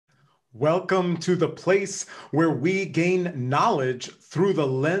Welcome to the place where we gain knowledge through the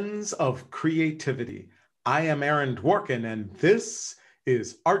lens of creativity. I am Aaron Dworkin, and this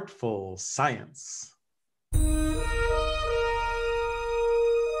is Artful Science.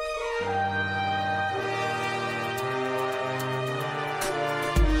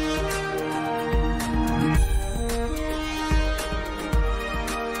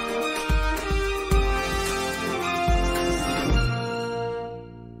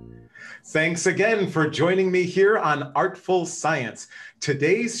 Thanks again for joining me here on Artful Science.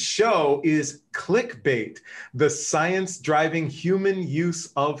 Today's show is ClickBait, the science driving human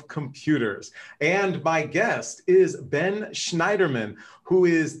use of computers. And my guest is Ben Shneiderman, who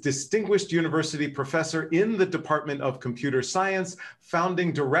is Distinguished University Professor in the Department of Computer Science,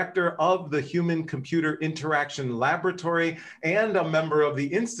 founding director of the Human Computer Interaction Laboratory, and a member of the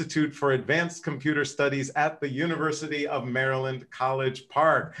Institute for Advanced Computer Studies at the University of Maryland, College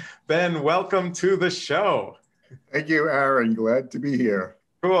Park. Ben, welcome to the show. Thank you, Aaron. Glad to be here.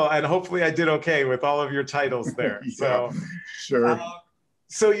 Cool. And hopefully I did okay with all of your titles there. Yeah, sure.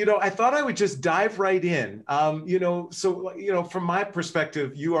 I thought I would just dive right in. From my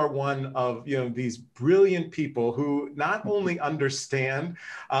perspective, you are one of, these brilliant people who not only understand,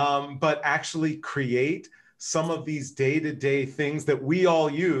 but actually create some of these day-to-day things that we all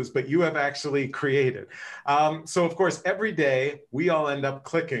use, but you have actually created. So of course, every day we all end up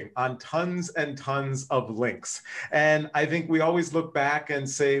clicking on tons and tons of links. And I think we always look back and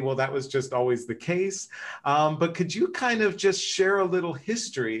say, well, that was just always the case. But could you kind of just share a little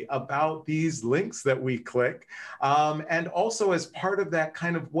history about these links that we click? And also as part of that,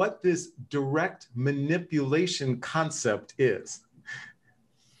 kind of what this direct manipulation concept is.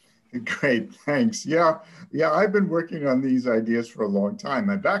 Great, thanks. Yeah, I've been working on these ideas for a long time.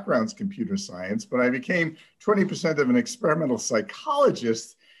 My background's computer science, but I became 20% of an experimental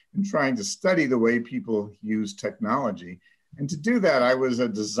psychologist in trying to study the way people use technology. And to do that, I was a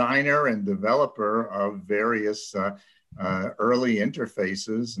designer and developer of various early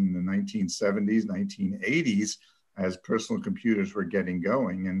interfaces in the 1970s, 1980s, as personal computers were getting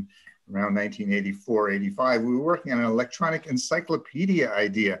going. And around 1984, 85, we were working on an electronic encyclopedia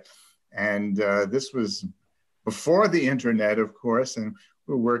idea. And this was before the internet, of course, and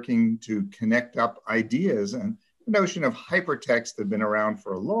we're working to connect up ideas. And the notion of hypertext had been around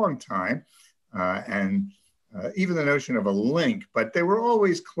for a long time, and even the notion of a link, but they were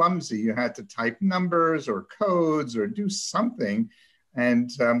always clumsy. You had to type numbers or codes or do something.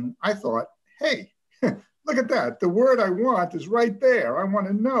 And I thought, hey, look at that. The word I want is right there. I want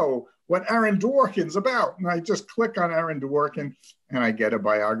to know what Aaron Dworkin's about. And I just click on Aaron Dworkin and I get a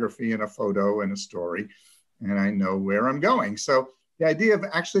biography and a photo and a story, and I know where I'm going. So the idea of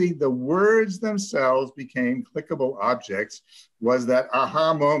actually the words themselves became clickable objects was that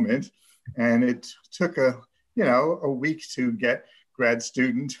aha moment. And it took a week to get grad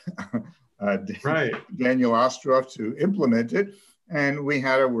student Daniel Ostroff to implement it. And we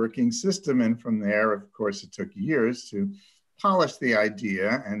had a working system. And from there, of course, it took years to polish the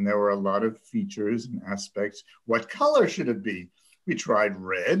idea. And there were a lot of features and aspects. What color should it be? We tried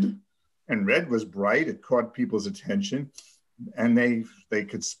red, and red was bright. It caught people's attention. And they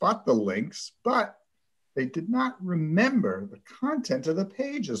could spot the links, but they did not remember the content of the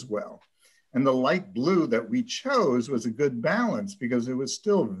page as well. And the light blue that we chose was a good balance because it was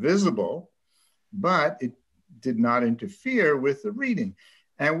still visible, but it did not interfere with the reading.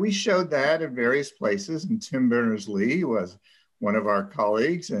 And we showed that at various places. And Tim Berners-Lee was one of our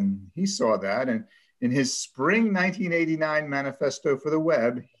colleagues, and he saw that. And in his spring 1989 manifesto for the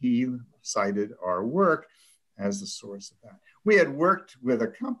web, he cited our work as the source of that. We had worked with a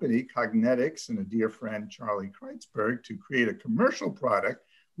company, Cognetics, and a dear friend, Charlie Kreitzberg, to create a commercial product,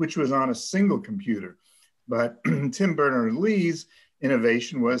 which was on a single computer. But Tim Berners-Lee's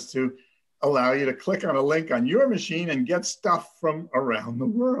innovation was to allow you to click on a link on your machine and get stuff from around the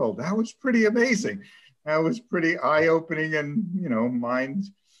world. That was pretty amazing. That was pretty eye-opening and,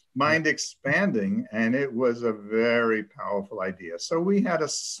 mind expanding. And it was a very powerful idea. So we had a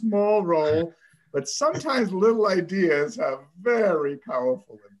small role, but sometimes little ideas have very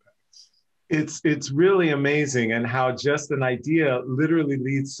powerful impacts. It's really amazing, and how just an idea literally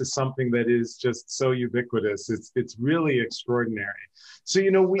leads to something that is just so ubiquitous. It's really extraordinary. So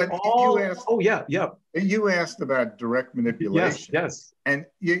You asked about direct manipulation. Yes. And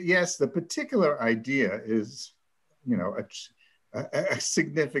yes, the particular idea is, a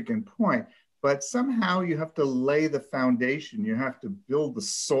significant point. But somehow you have to lay the foundation. You have to build the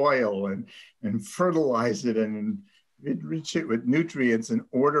soil and fertilize it and enrich it with nutrients in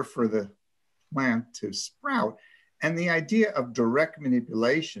order for the plant to sprout. And the idea of direct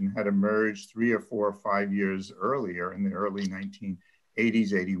manipulation had emerged 3 or 4 or 5 years earlier in the early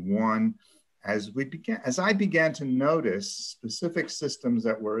 1980s, 81, as I began to notice specific systems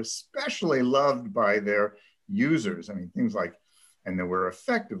that were especially loved by their users. I mean, things like, and that were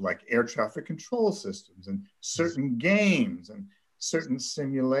effective, like air traffic control systems and certain games and certain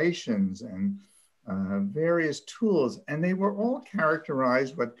simulations and various tools. And they were all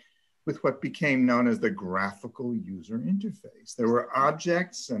characterized with what became known as the graphical user interface. There were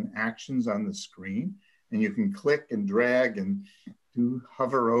objects and actions on the screen, and you can click and drag and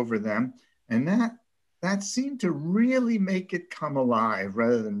hover over them. And that seemed to really make it come alive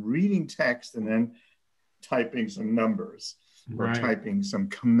rather than reading text and then typing some numbers or typing some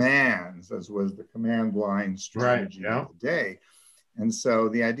commands, as was the command line strategy of the day. And so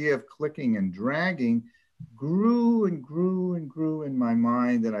the idea of clicking and dragging grew and grew and grew in my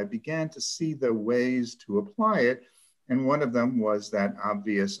mind, and I began to see the ways to apply it. And one of them was that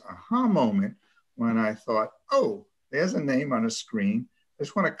obvious aha moment when I thought, oh, there's a name on a screen. I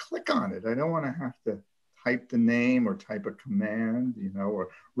just want to click on it. I don't want to have to type the name or type a command, you know, or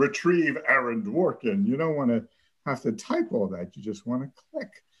retrieve Aaron Dworkin. You don't want to have to type all that. You just want to click.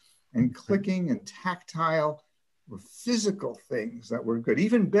 And clicking and tactile were physical things that were good,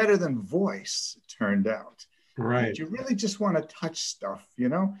 even better than voice, it turned out. Right. But you really just want to touch stuff, you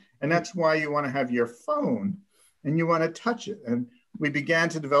know? And that's why you want to have your phone and you want to touch it. And we began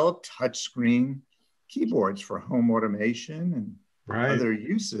to develop touchscreen keyboards for home automation and other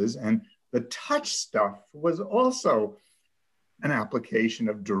uses. And the touch stuff was also an application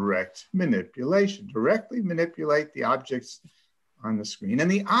of direct manipulation, directly manipulate the objects on the screen. And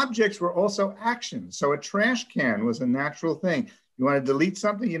the objects were also actions. So a trash can was a natural thing. You want to delete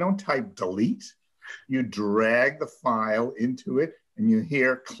something, you don't type delete. You drag the file into it and you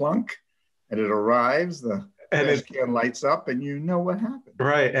hear clunk and it arrives, the trash can lights up and you know what happened.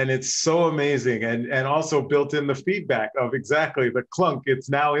 Right, and it's so amazing. And also built in the feedback of exactly the clunk, it's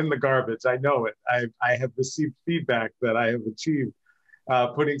now in the garbage. I know it. I have received feedback that I have achieved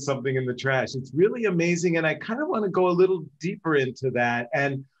putting something in the trash. It's really amazing. And I kind of want to go a little deeper into that.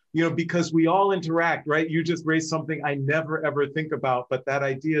 And, you know, because we all interact, right? You just raised something I never, ever think about, but that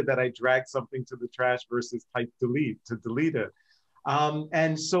idea that I drag something to the trash versus type delete to delete it.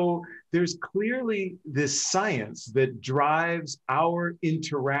 And so there's clearly this science that drives our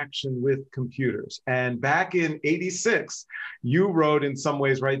interaction with computers. And back in '86, you wrote in some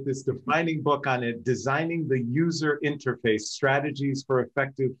ways, right, this defining book on it, Designing the User Interface, Strategies for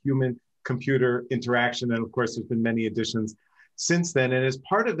Effective Human-Computer Interaction. And of course, there's been many editions since then. And as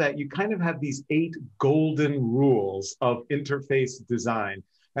part of that, you kind of have these 8 golden rules of interface design.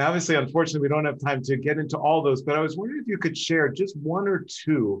 And obviously, unfortunately, we don't have time to get into all those, but I was wondering if you could share just 1 or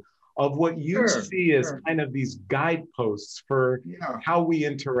 2 of what you see as kind of these guideposts for how we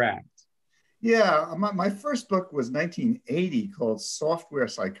interact. Yeah, my first book was 1980 called Software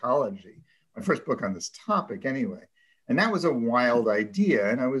Psychology, my first book on this topic anyway. And that was a wild idea.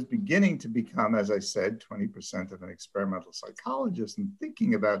 And I was beginning to become, as I said, 20% of an experimental psychologist and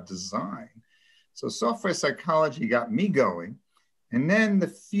thinking about design. So software psychology got me going. And then the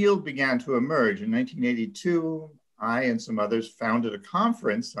field began to emerge. In 1982, I and some others founded a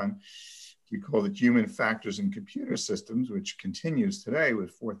conference on, we called it Human Factors in Computer Systems, which continues today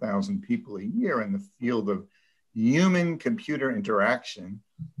with 4,000 people a year in the field of human-computer interaction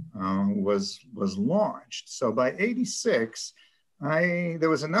was launched. So by '86, there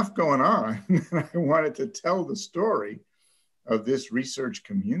was enough going on that I wanted to tell the story of this research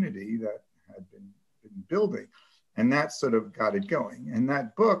community that had been building. And that sort of got it going. And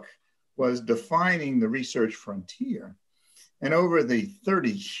that book was defining the research frontier. And over the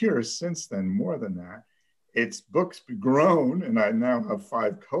 30 years since then, more than that, its books grown, and I now have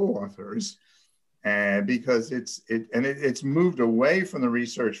 5 co-authors, because it's moved away from the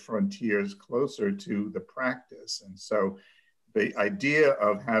research frontiers closer to the practice. And so the idea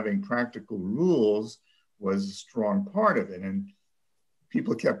of having practical rules was a strong part of it. And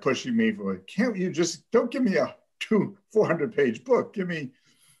people kept pushing me for, can't you just, don't give me a 400-page book. Give me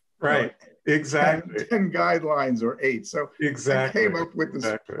exactly 10 guidelines or 8. So exactly. I came up with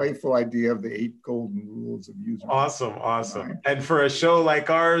this playful idea of the 8 golden rules of user. Awesome. And for a show like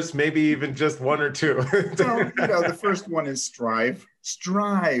ours, maybe even just 1 or 2. Well, you know, the first one is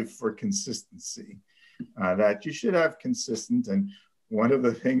strive for consistency. That you should have consistent. And one of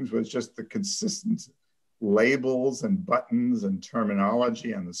the things was just the consistent labels and buttons and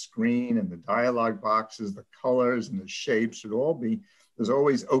terminology on the screen and the dialog boxes, the colors and the shapes should all be, there's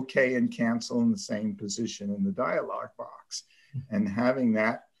always okay and cancel in the same position in the dialog box. And having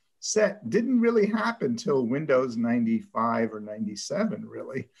that set didn't really happen till Windows 95 or 97,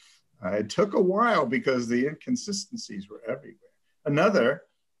 really. It took a while because the inconsistencies were everywhere. Another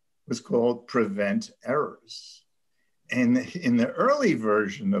was called prevent errors. And in the early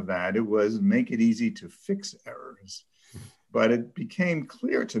version of that, it was make it easy to fix errors. But it became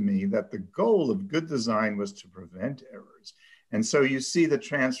clear to me that the goal of good design was to prevent errors. And so you see the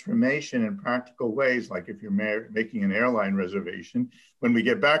transformation in practical ways, like if you're making an airline reservation, when we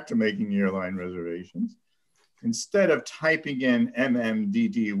get back to making airline reservations, instead of typing in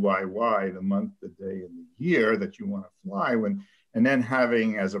MMDDYY, the month, the day, and the year that you want to fly, and then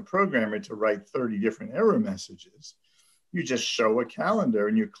having as a programmer to write 30 different error messages, you just show a calendar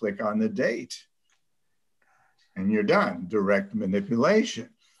and you click on the date and you're done. Direct manipulation.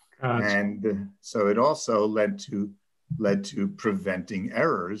 Gotcha. And so it also led to preventing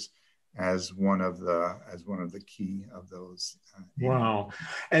errors as one of the key of those. Wow.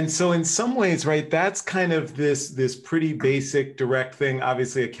 And so in some ways, right, that's kind of this pretty basic direct thing,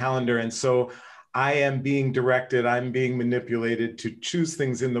 obviously a calendar. And so I am being directed, I'm being manipulated to choose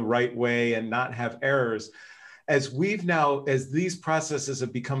things in the right way and not have errors. As these processes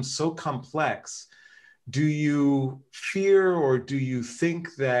have become so complex, do you fear or do you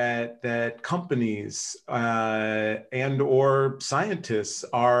think that companies and or scientists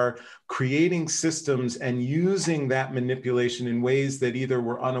are creating systems and using that manipulation in ways that either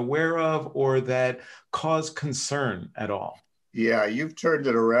we're unaware of or that cause concern at all? Yeah, you've turned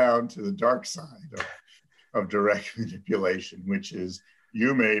it around to the dark side of direct manipulation, which is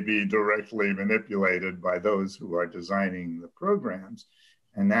you may be directly manipulated by those who are designing the programs.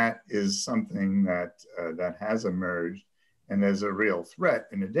 And that is something that has emerged, and there's a real threat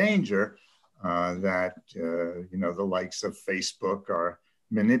and a danger that the likes of Facebook are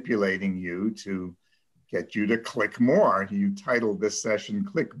manipulating you to get you to click more. You titled this session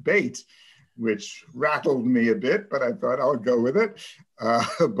 "ClickBait," which rattled me a bit, but I thought I'll go with it.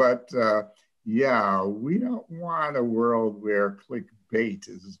 Yeah, we don't want a world where clickbait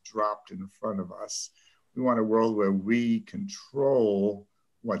is dropped in front of us. We want a world where we control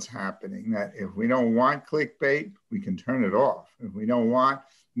what's happening, that if we don't want clickbait, we can turn it off. If we don't want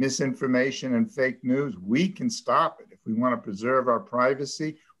misinformation and fake news, we can stop it. If we want to preserve our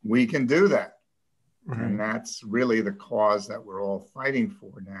privacy, we can do that. Right. And that's really the cause that we're all fighting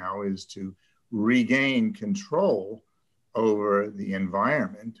for now, is to regain control over the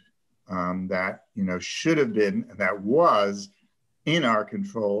environment that should have been, that was in our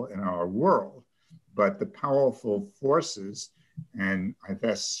control in our world. But the powerful forces, and I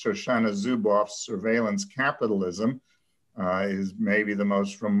guess Shoshana Zuboff's Surveillance Capitalism is maybe the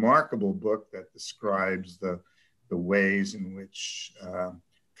most remarkable book that describes the ways in which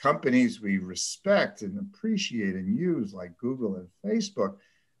companies we respect and appreciate and use, like Google and Facebook,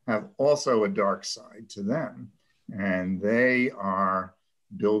 have also a dark side to them. And they are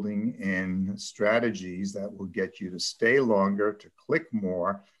building in strategies that will get you to stay longer, to click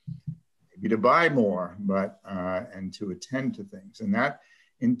more, to buy more, and to attend to things. And that,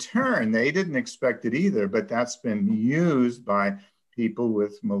 in turn, they didn't expect it either, but that's been used by people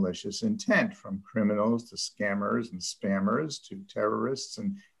with malicious intent, from criminals to scammers and spammers to terrorists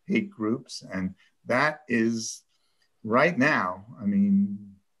and hate groups. And that is, right now,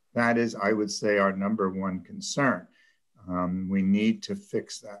 that is, I would say, our number one concern. We need to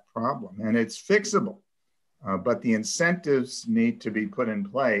fix that problem, and it's fixable. But the incentives need to be put in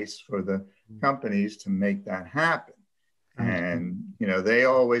place for the companies to make that happen. And, they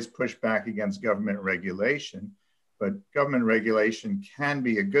always push back against government regulation, but government regulation can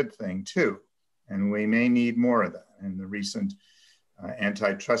be a good thing too. And we may need more of that. And the recent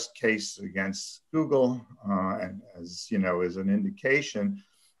antitrust case against Google, and as you know, is an indication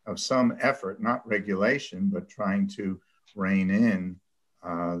of some effort, not regulation, but trying to rein in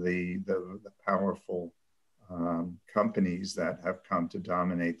the powerful companies that have come to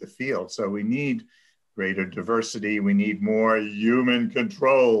dominate the field. So we need greater diversity. We need more human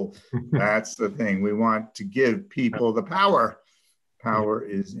control. That's the thing. We want to give people the power. Power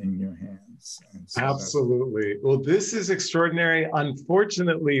is in your hands. So absolutely. Well, this is extraordinary.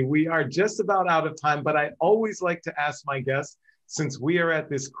 Unfortunately, we are just about out of time, but I always like to ask my guests, since we are at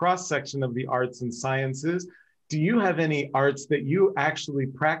this cross section of the arts and sciences, do you have any arts that you actually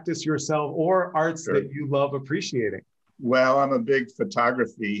practice yourself, or arts that you love appreciating? Well, I'm a big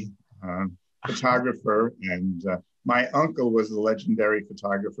photographer, and my uncle was the legendary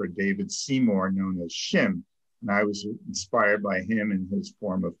photographer David Seymour, known as Shim, and I was inspired by him and his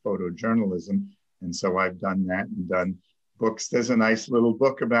form of photojournalism, and so I've done that and done books. There's a nice little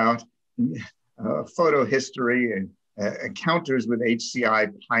book about photo history, and encounters with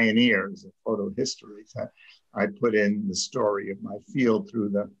HCI pioneers of photo history. I put in the story of my field through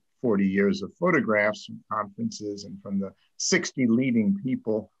the 40 years of photographs from conferences and from the 60 leading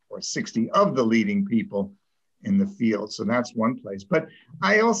people, or 60 of the leading people in the field. So that's one place. But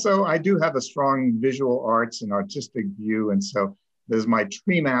I do have a strong visual arts and artistic view. And so there's my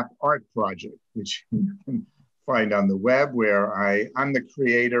tree map art project, which you can find on the web, where I'm the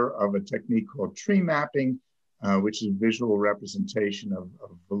creator of a technique called tree mapping, which is visual representation of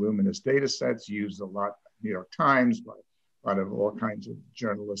voluminous data sets, used a lot by New York Times, by a lot of all kinds of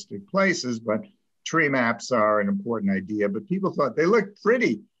journalistic places. But tree maps are an important idea, but people thought they looked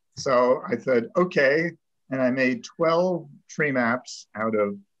pretty. So I said, okay. And I made 12 tree maps out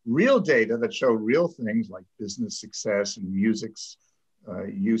of real data that show real things like business success and music's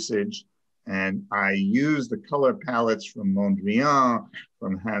usage. And I used the color palettes from Mondrian,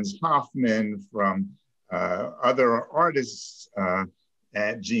 from Hans Hofmann, from other artists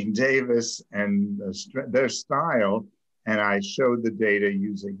at Gene Davis, and their style. And I showed the data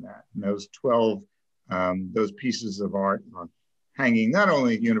using that. And those 12, those pieces of art are hanging not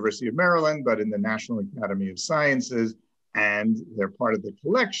only at the University of Maryland, but in the National Academy of Sciences, and they're part of the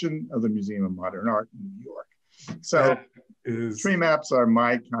collection of the Museum of Modern Art in New York. So tree maps are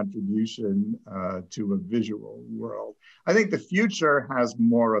my contribution to a visual world. I think the future has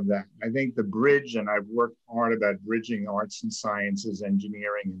more of that. I think the bridge, and I've worked hard about bridging arts and sciences,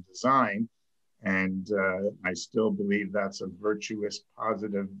 engineering and design, and I still believe that's a virtuous,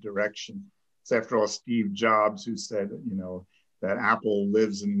 positive direction. It's after all Steve Jobs who said, that Apple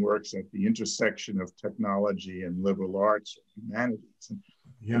lives and works at the intersection of technology and liberal arts or humanities. And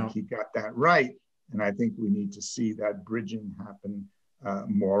I think he got that right. And I think we need to see that bridging happen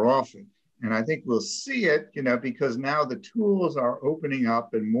more often. And I think we'll see it, because now the tools are opening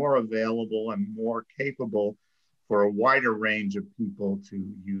up and more available and more capable for a wider range of people to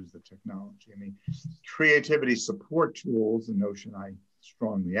use the technology. I mean, creativity support tools, a notion I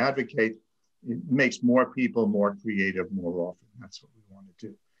strongly advocate, it makes more people more creative more often. That's what we want to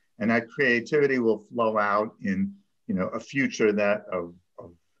do. And that creativity will flow out in, a future that of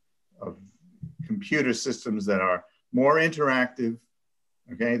computer systems that are more interactive,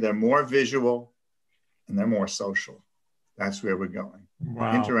 okay? They're more visual, and they're more social. That's where we're going.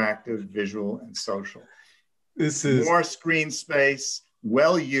 Wow. Interactive, visual, and social. This is more screen space,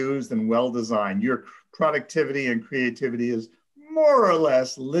 well used and well designed. Your productivity and creativity is more or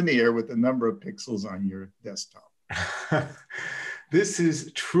less linear with the number of pixels on your desktop. This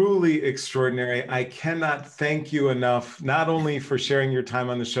is truly extraordinary. I cannot thank you enough, not only for sharing your time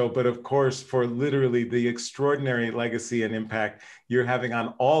on the show, but of course, for literally the extraordinary legacy and impact you're having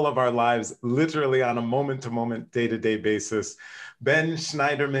on all of our lives, literally on a moment-to-moment, day-to-day basis. Ben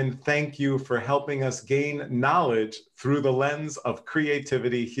Shneiderman, thank you for helping us gain knowledge through the lens of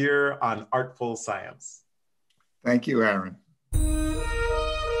creativity here on Artful Science. Thank you, Aaron.